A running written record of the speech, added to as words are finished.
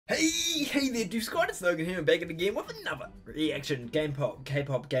Hey there, Dude Squad, it's Logan here, back again with another reaction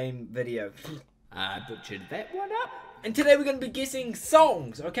K-pop game video. I butchered that one up. And today we're going to be guessing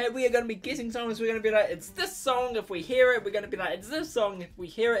songs, okay? We are going to be guessing songs. We're going to be like, it's this song if we hear it. We're going to be like, it's this song if we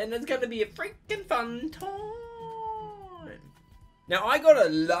hear it. And it's going to be a freaking fun time. Now, I got a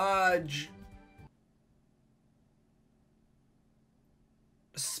large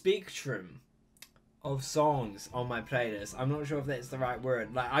spectrum of songs on my playlist. I'm not sure if that's the right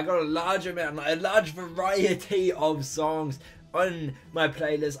word. Like, I got a large amount, like a large variety of songs on my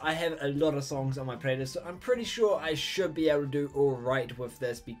playlist. I have a lot of songs on my playlist, so I'm pretty sure I should be able to do alright with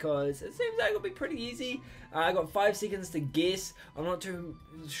this because it seems like it'll be pretty easy. I got 5 seconds to guess. I'm not too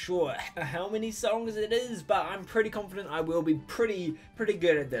sure how many songs it is, but I'm pretty confident I will be pretty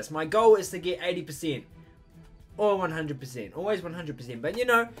good at this. My goal is to get 80%. Or 100%, always 100%, but you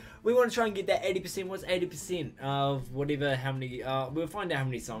know, we want to try and get that 80%. What's 80% of whatever, how many, we'll find out how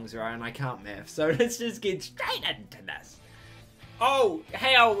many songs there are, and I can't math, so let's just get straight into this. Oh,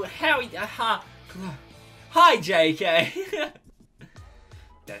 hi JK.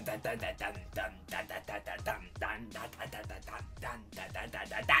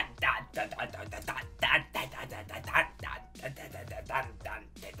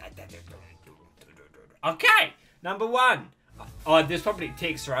 Okay, number 1. Oh, there's probably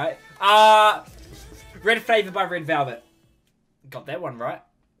text, right? Red Flavor by Red Velvet. Got that one right.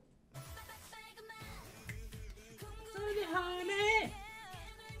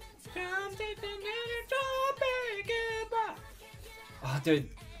 Oh, dude.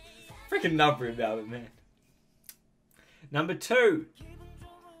 Freaking love Red Velvet, man. Number 2.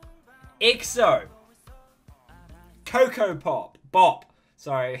 EXO. Coco Pop. Bop.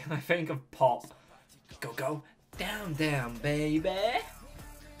 Sorry, I think of pop. Go down, down, baby.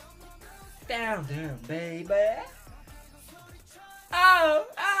 Down, down, baby. Oh.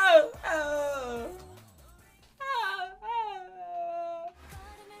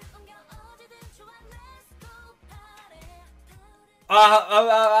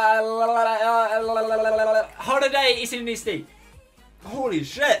 Holiday SNSD. Holy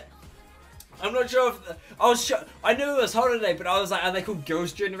shit. I'm not sure if I knew it was Holiday, but I was like, are they called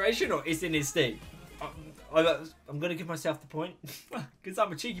Girls' Generation or SNSD? I'm gonna give myself the point because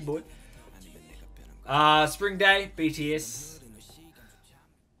I'm a cheeky boy. Spring Day, BTS.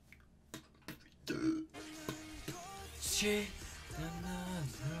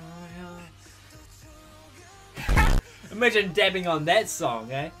 Imagine dabbing on that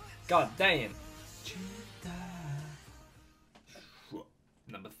song, eh? God damn.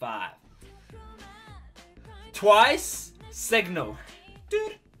 Number 5. Twice, Signal.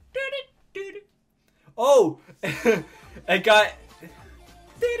 Oh, a guy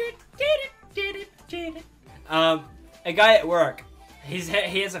at work. He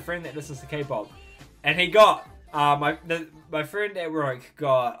has a friend that listens to K-pop, and he got my friend at work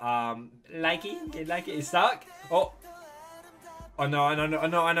got likey. He's stuck. Oh no, I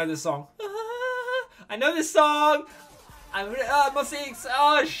know this song. I know this song. I'm 6.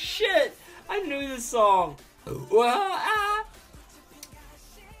 Oh shit, I knew this song.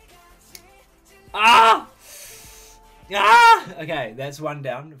 Okay, that's one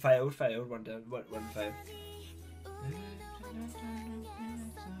down. Failed. One down. One failed.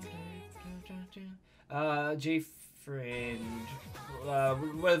 G friend.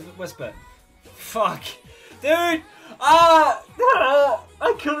 Whisper. Fuck, dude.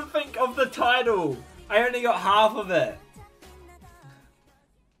 I couldn't think of the title. I only got half of it.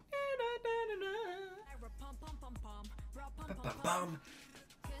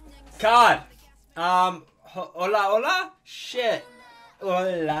 Card. Hola. Shit.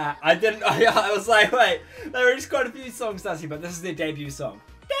 Hola. I was like, wait. There is quite a few songs, Dusty, but this is their debut song.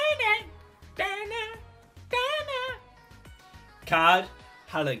 Card.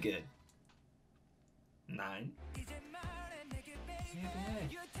 Hella good. 9.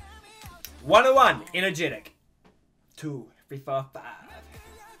 101. Energetic. 2, 3, 4, 5.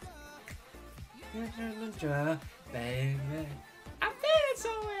 Baby, I'm feeling so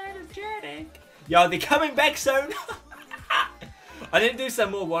energetic. Yo, they're coming back soon. I didn't do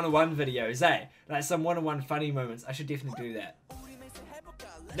some more 101 videos, eh? Like some 101 funny moments. I should definitely do that.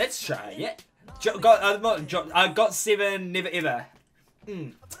 Let's try it. Got 7, never ever.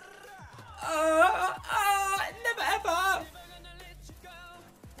 Never ever.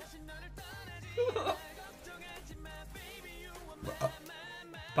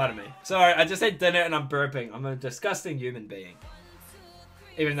 Pardon me. Sorry, I just ate dinner and I'm burping. I'm a disgusting human being.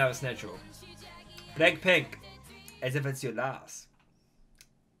 Even though it's natural. Blackpink. As if it's your last.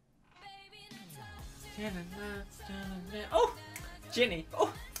 Oh! Jenny.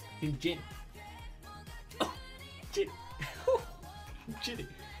 Oh! Jen. Oh, Jen. Oh, Jenny.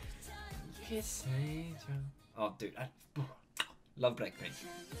 Yes, oh, dude, I love Blackpink.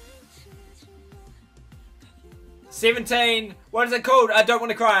 17. What is it called? I don't want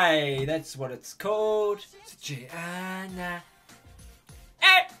to cry. That's what it's called. Gianna.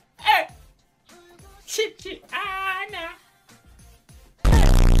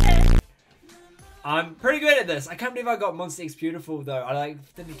 I'm pretty good at this. I can't believe I got Monster X Beautiful though. I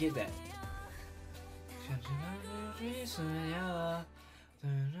didn't get that.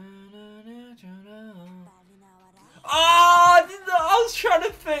 Oh, I was trying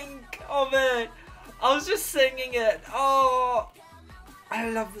to think of it. I was just singing it. Oh, I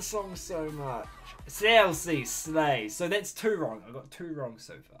love the song so much. CLC Slay. So that's 2 wrong. I got 2 wrong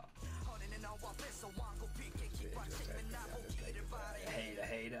so far.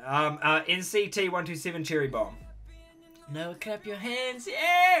 NCT 127 Cherry Bomb. No, clap your hands,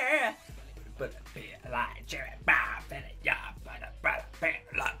 yeah. But like cherry bomb,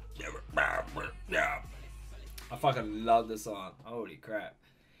 I fucking love this song. Holy crap.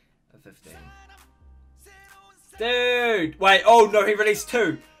 A 15. Dude! Wait, oh no, he released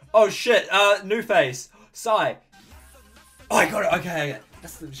 2. Oh shit, New Face. Psy. Oh, I got it, okay.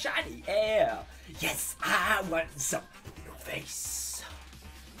 That's some shiny air. Yes, I want some New Face.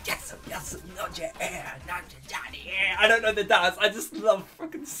 Yes, not your air, not your shiny air. I don't know the dance, I just love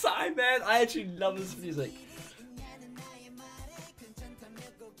fucking Psy, man. I actually love this music.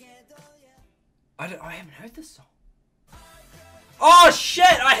 I haven't heard this song. Oh shit,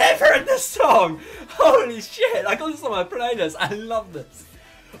 I have heard this song! Holy shit, I got this on my playlist. I love this.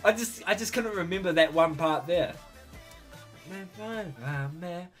 I just couldn't remember that one part there.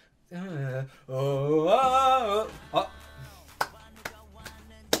 Oh.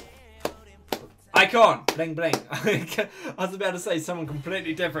 Icon! Bling bling. I was about to say someone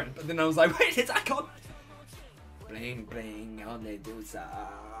completely different, but then I was like, wait, it's Icon! Bling bling on the dosa.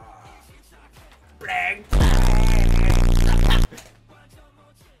 Bling!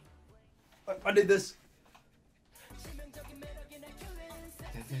 I did this.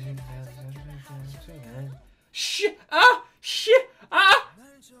 Shit! Ah! Shit! Ah!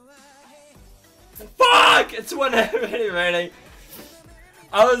 Fuck! It's one really.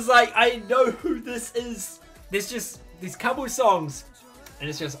 I was like, I know who this is. There's just these couple songs, and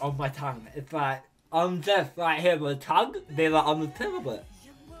it's just on my tongue. It's like I'm just right here with the tongue. They're like on the tip of it.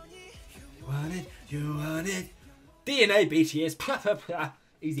 You want it? You want it? DNA BTS.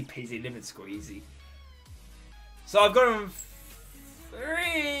 Easy peasy, lemon squeezy. So I've got them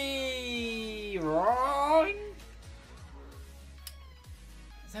 3 wrong.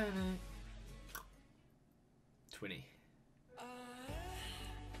 20.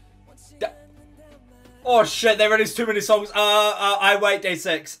 Oh shit, they released too many songs. I wait, day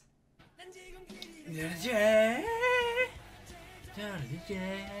 6.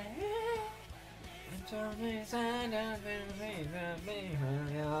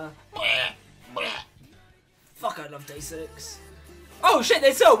 Fuck, I love day 6. Oh shit,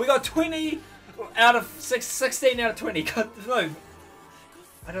 that's all. We got 20 out of 16 out of 20. No,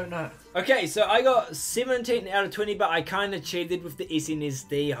 I don't know. Okay, so I got 17 out of 20, but I kind of cheated with the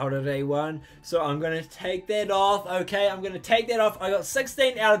SNSD holiday one. So I'm going to take that off. Okay, I'm going to take that off. I got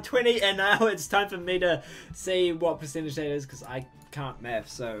 16 out of 20, and now it's time for me to see what percentage that is, because I can't math.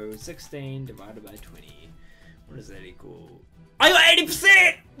 So 16 divided by 20. What does that equal? I got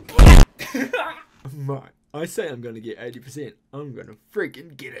 80%! My. I say I'm gonna get 80%. I'm gonna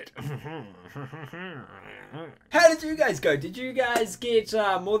freaking get it. How did you guys go? Did you guys get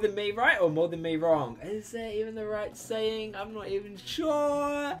more than me right or more than me wrong? Is that even the right saying? I'm not even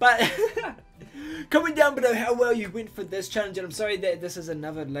sure. But comment down below how well you went for this challenge. And I'm sorry that this is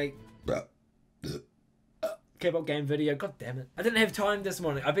another late Kpop game video. God damn it. I didn't have time this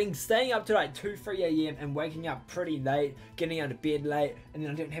morning. I've been staying up to like 2, 3 a.m. and waking up pretty late, getting out of bed late, and then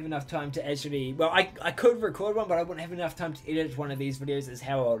I didn't have enough time to actually, well, I could record one, but I wouldn't have enough time to edit one of these videos as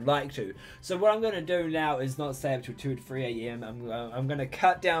how I would like to. So what I'm going to do now is not stay up till 2 to 3 a.m. I'm going to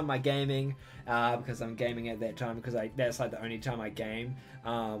cut down my gaming because I'm gaming at that time, because that's like the only time I game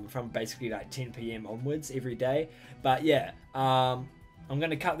from basically like 10 p.m. onwards every day. But yeah, I'm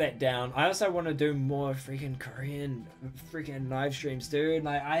gonna cut that down. I also want to do more freaking Korean live streams, dude.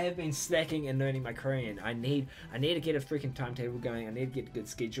 Like, I have been slacking and learning my Korean. I need to get a freaking timetable going. I need to get a good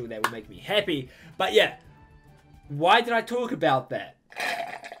schedule that will make me happy. But yeah, why did I talk about that?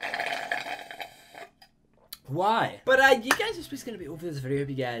 Why? But you guys, this was going to be all for this video. Hope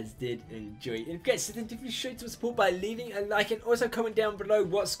you guys did enjoy it. And if you guys did, definitely show some support by leaving a like and also comment down below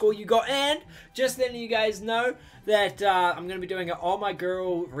what score you got. And just letting you guys know that I'm going to be doing an All My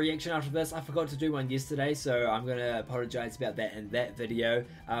Girl reaction after this. I forgot to do one yesterday, so I'm going to apologize about that in that video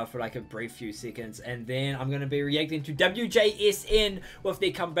for like a brief few seconds. And then I'm going to be reacting to WJSN with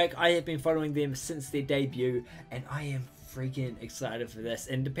their comeback. I have been following them since their debut, and I am freaking excited for this.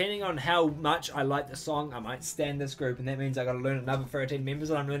 And depending on how much I like the song, I might stand this group, and that means I gotta learn another 13 members,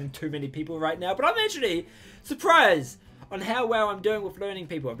 and I'm learning too many people right now. But I'm actually surprised on how well I'm doing with learning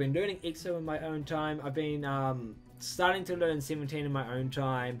people. I've been learning EXO in my own time. I've been starting to learn 17 in my own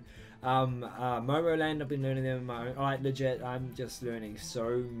time. Momoland, I've been learning them in my own. Like, legit, I'm just learning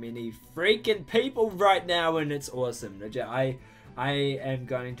so many freaking people right now, and it's awesome. Legit, I am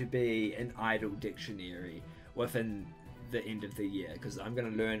going to be an idol dictionary within the end of the year, because I'm going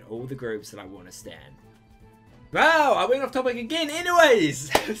to learn all the groups that I want to stand. Wow, I went off topic again.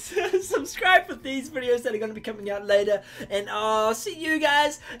 Anyways, subscribe for these videos that are going to be coming out later, and I'll see you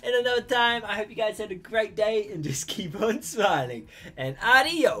guys in another time. I hope you guys had a great day, and just keep on smiling. And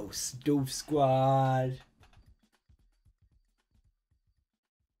adios, Doof Squad.